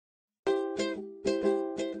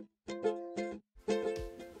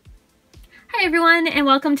Hi everyone, and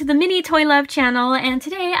welcome to the Mini Toy Love channel, and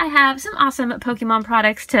today I have some awesome Pokemon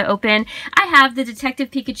products to open. I have the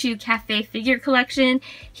Detective Pikachu Cafe figure collection.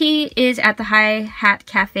 He is at the Hi Hat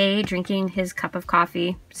Cafe drinking his cup of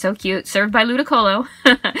coffee. So cute, served by Ludicolo.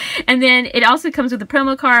 And then it also comes with a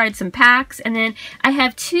promo card, some packs, and then I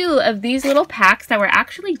have two of these little packs that were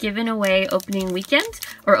actually given away opening weekend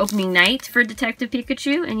or opening night for Detective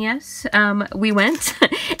Pikachu, and yes, we went.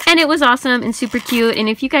 And it was awesome and super cute, and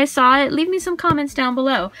if you guys saw it, leave me some comments down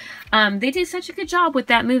below. They did such a good job with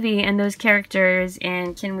that movie and those characters,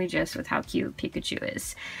 and can we just with how cute Pikachu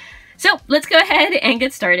is. So let's go ahead and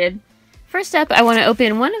get started. First up, I want to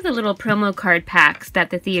open one of the little promo card packs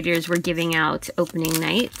that the theaters were giving out opening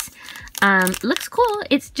night. Looks cool.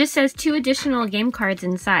 It just says 2 additional game cards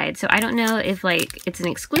inside, so I don't know if like it's an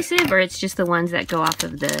exclusive or it's just the ones that go off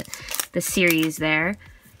of the series there.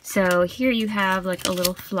 So here you have like a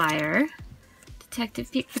little flyer.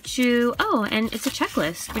 Detective Pikachu. Oh, and it's a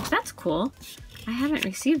checklist, which that's cool. I haven't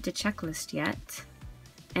received a checklist yet.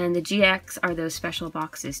 And the GX are those special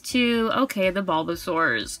boxes too. Okay, the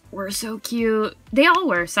Bulbasaurs were so cute. They all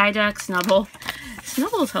were. Psyduck, Snubbull.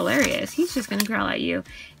 Snubble's hilarious. He's just gonna growl at you.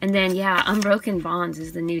 And then, yeah, Unbroken Bonds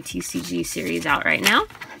is the new TCG series out right now.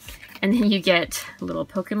 And then you get a little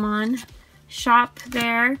Pokemon shop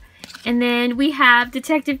there. And then we have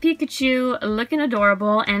Detective Pikachu looking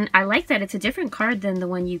adorable. And I like that it's a different card than the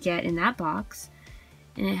one you get in that box.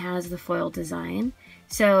 And it has the foil design.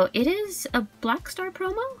 So it is a Black Star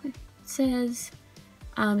promo. It says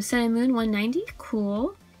Sun and Moon 190.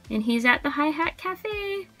 Cool. And he's at the Hi Hat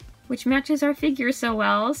Cafe, which matches our figure so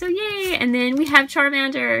well. So yay! And then we have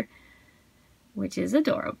Charmander, which is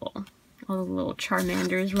adorable. All the little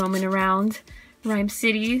Charmanders roaming around Rhyme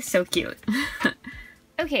City. So cute.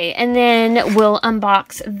 Okay, and then we'll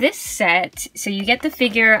unbox this set. So you get the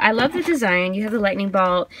figure. I love the design. You have the lightning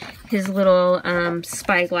bolt, his little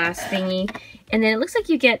spyglass thingy. And then it looks like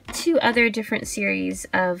you get 2 other different series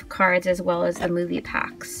of cards as well as the movie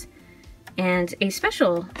packs. And a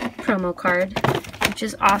special promo card, which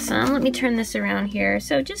is awesome. Let me turn this around here.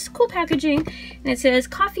 So just cool packaging. And it says,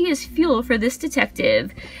 "Coffee is fuel for this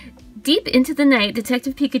detective. Deep into the night,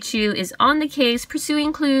 Detective Pikachu is on the case,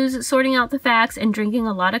 pursuing clues, sorting out the facts, and drinking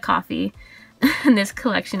a lot of coffee." And this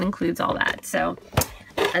collection includes all that. So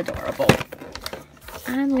adorable.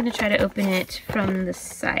 I'm going to try to open it from the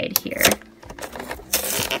side here.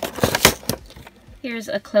 Here's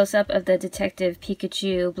a close-up of the Detective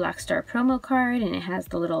Pikachu Black Star promo card, and it has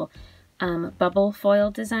the little bubble foil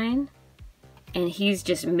design. And he's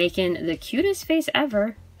just making the cutest face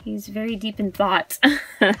ever. He's very deep in thought.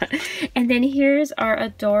 And then here's our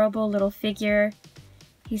adorable little figure.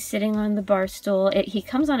 He's sitting on the bar stool. He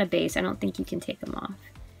comes on a base. I don't think you can take him off.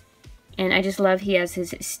 And I just love he has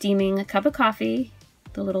his steaming cup of coffee.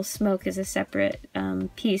 The little smoke is a separate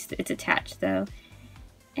piece. It's attached though.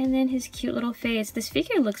 And then his cute little face. This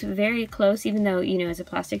figure looks very close, even though, you know, as a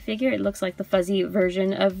plastic figure, it looks like the fuzzy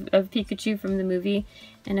version of Pikachu from the movie.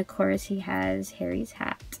 And of course, he has Harry's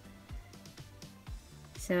hat.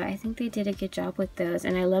 So I think they did a good job with those.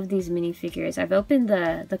 And I love these minifigures. I've opened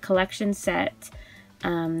the collection set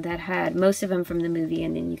that had most of them from the movie,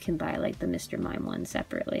 and then you can buy like the Mr. Mime one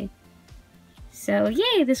separately. So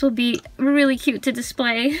yay, this will be really cute to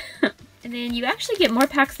display. And then you actually get more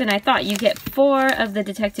packs than I thought. You get 4 of the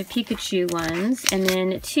Detective Pikachu ones, and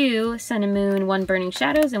then 2 Sun and Moon, 1 Burning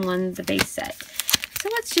Shadows, and 1 the base set. So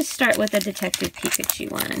let's just start with the Detective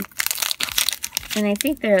Pikachu one. And I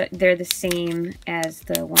think they're the same as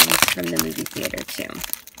the ones from the movie theater too.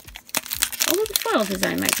 Although the foil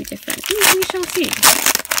design might be different. We shall see.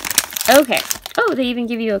 Okay. Oh, they even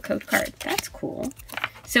give you a code card. That's cool.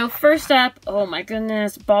 So first up, oh my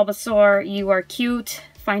goodness, Bulbasaur, you are cute.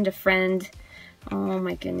 Find a friend. Oh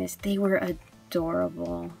my goodness, they were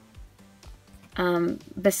adorable.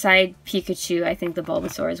 Beside Pikachu, I think the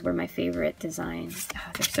Bulbasaurs were my favorite design.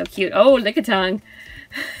 Oh, they're so cute. Oh, Lickitung.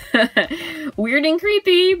 Weird and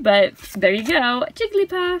creepy, but there you go.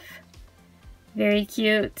 Jigglypuff. Very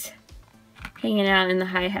cute. Hanging out in the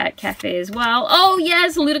Hi Hat Cafe as well. Oh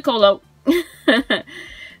yes, Ludicolo.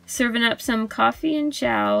 Serving up some coffee and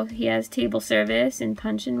chow. He has table service and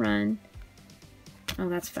punch and run. Oh,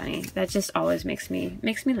 that's funny. That just always makes me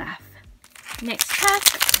laugh. Next pack.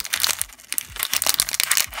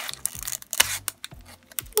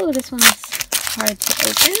 Oh, this one's hard to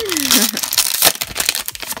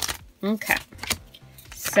open. Okay.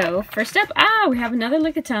 So, first up, we have another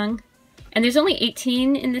Lickitung. And there's only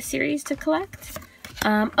 18 in this series to collect.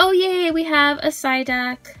 Oh, yay, we have a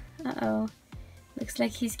Psyduck. Uh-oh. Looks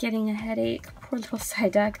like he's getting a headache. Poor little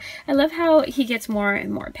Psyduck. I love how he gets more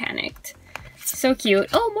and more panicked. So cute.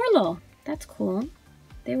 Oh, Morlo. That's cool.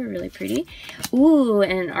 They were really pretty. Ooh,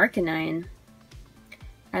 and an Arcanine.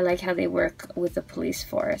 I like how they work with the police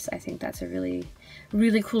force. I think that's a really,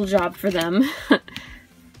 really cool job for them.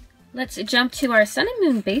 Let's jump to our Sun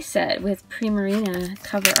and Moon base set with Primarina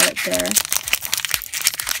cover art there.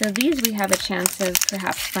 So these we have a chance of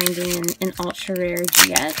perhaps finding an ultra rare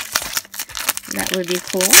GX. That would be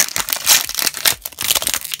cool.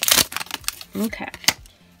 Okay.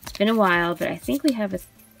 It's been a while, but I think we have a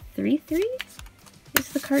 3-3 is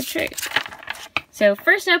the card trick. So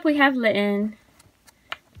first up we have Litten.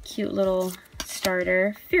 Cute little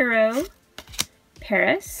starter. Furo.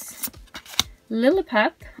 Paris.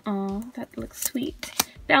 Lillipup. Oh, that looks sweet.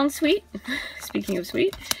 Bound Sweet. Speaking of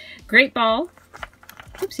sweet. Great Ball.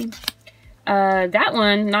 Oopsie. That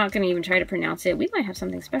one, not going to even try to pronounce it. We might have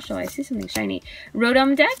something special. I see something shiny.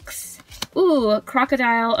 Rotom Dex. Ooh,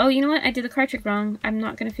 Crocodile. Oh, you know what? I did the card trick wrong. I'm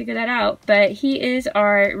not going to figure that out. But he is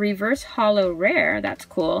our reverse holo rare. That's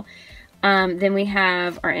cool. Then we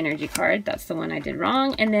have our energy card. That's the one I did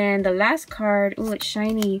wrong. And then the last card. Ooh, it's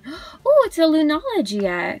shiny. Ooh, it's a Lunala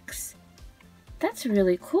GX. That's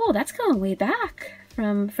really cool. That's going way back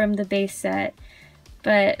from the base set.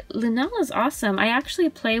 But Lunala's awesome. I actually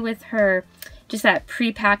play with her, just that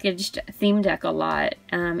pre-packaged theme deck a lot.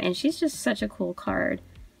 And she's just such a cool card.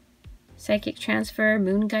 Psychic Transfer,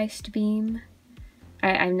 Moongeist Beam.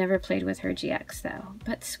 I've never played with her GX though.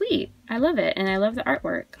 But sweet. I love it. And I love the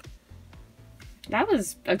artwork. That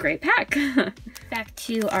was a great pack. Back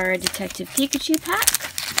to our Detective Pikachu pack.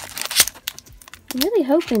 I'm really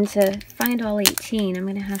hoping to find all 18. I'm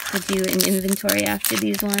going to have to do an inventory after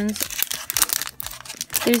these ones.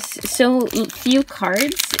 There's so few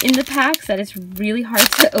cards in the packs that it's really hard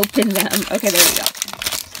to open them. Okay, there we go.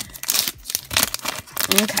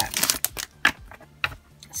 Okay.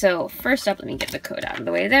 So first up, let me get the code out of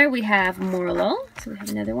the way there. We have Morlo. So we have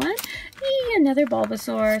another one. Eee, another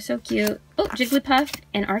Bulbasaur. So cute. Oh, Jigglypuff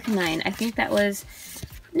and Arcanine. I think that was...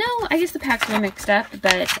 No, I guess the packs were mixed up,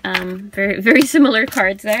 but very, very similar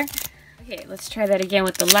cards there. Okay, let's try that again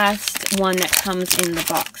with the last one that comes in the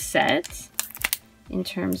box set. In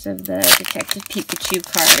terms of the Detective Pikachu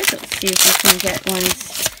cards. Let's see if we can get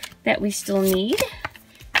ones that we still need.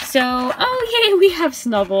 So, oh yay, we have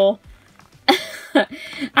Snubble. I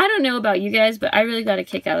don't know about you guys, but I really got a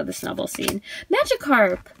kick out of the Snubble scene.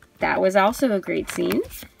 Magikarp! That was also a great scene.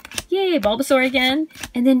 Yay, Bulbasaur again.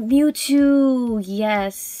 And then Mewtwo.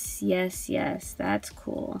 Yes, yes, yes. That's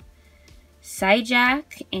cool.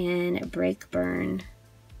 Psyjack and Breakburn.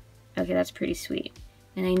 Okay, that's pretty sweet.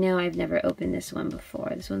 And I know I've never opened this one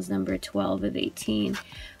before. This one's number 12 of 18.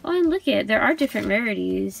 Oh, and look at, there are different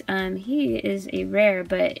rarities. He is a rare,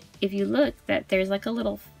 but if you look, that there's like a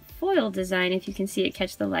little foil design, if you can see it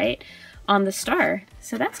catch the light, on the star.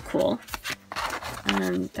 So that's cool.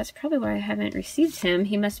 That's probably why I haven't received him.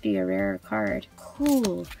 He must be a rare card.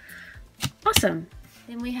 Cool. Awesome.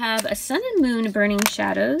 Then we have a Sun and Moon Burning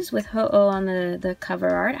Shadows with Ho-Oh on the cover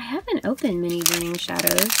art. I haven't opened many Burning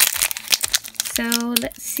Shadows. So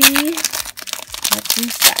let's see what's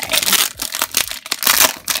inside.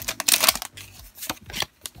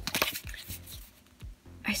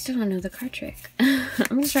 I still don't know the card trick. I'm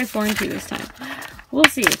going to try 4 and 2 this time. We'll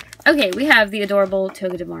see. Okay, we have the adorable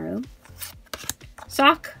Togedemaru.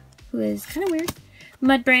 Sock, who is kind of weird.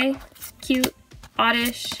 Mudbray, cute.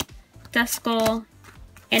 Oddish, Duskull,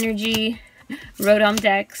 Energy, Rotom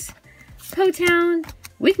Dex, Potown,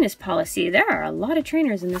 Weakness Policy. There are a lot of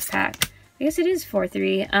trainers in this pack. I guess it is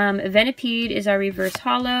 4-3. Venipede is our reverse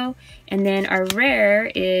holo, and then our rare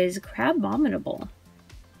is Crabominable,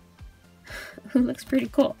 who looks pretty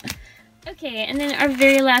cool. Okay, and then our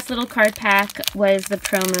very last little card pack was the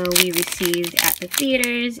promo we received at the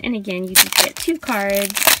theaters, and again, you just get 2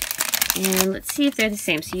 cards, and let's see if they're the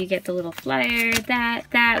same. So you get the little flyer,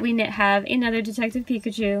 that we have another Detective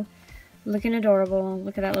Pikachu, looking adorable.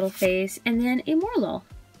 Look at that little face, and then a Morlo,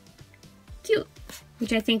 cute.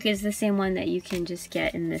 Which I think is the same one that you can just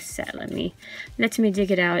get in this set. Let me dig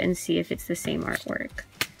it out and see if it's the same artwork.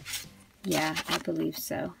 Yeah, I believe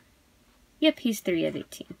so. Yep, he's 3 of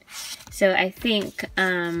 18. So I think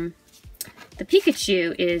the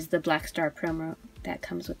Pikachu is the Black Star promo that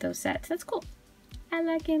comes with those sets. That's cool. I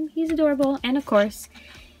like him. He's adorable. And of course,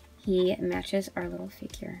 he matches our little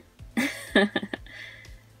figure.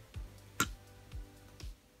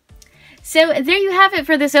 So there you have it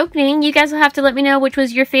for this opening. You guys will have to let me know which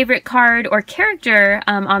was your favorite card or character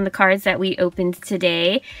on the cards that we opened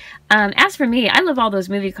today. As for me, I love all those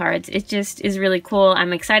movie cards. It just is really cool.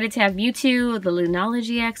 I'm excited to have Mewtwo, the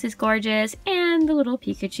Lunology X is gorgeous, and the little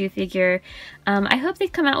Pikachu figure. I hope they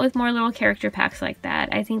come out with more little character packs like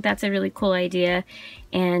that. I think that's a really cool idea.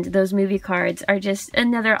 And those movie cards are just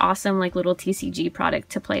another awesome like little TCG product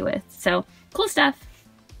to play with. So, cool stuff.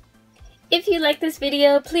 If you like this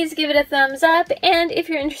video, please give it a thumbs up, and if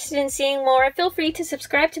you're interested in seeing more, feel free to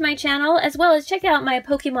subscribe to my channel, as well as check out my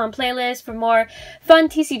Pokemon playlist for more fun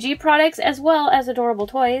TCG products, as well as adorable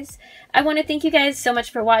toys. I want to thank you guys so much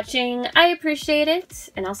for watching. I appreciate it,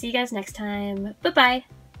 and I'll see you guys next time.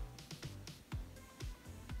 Bye-bye!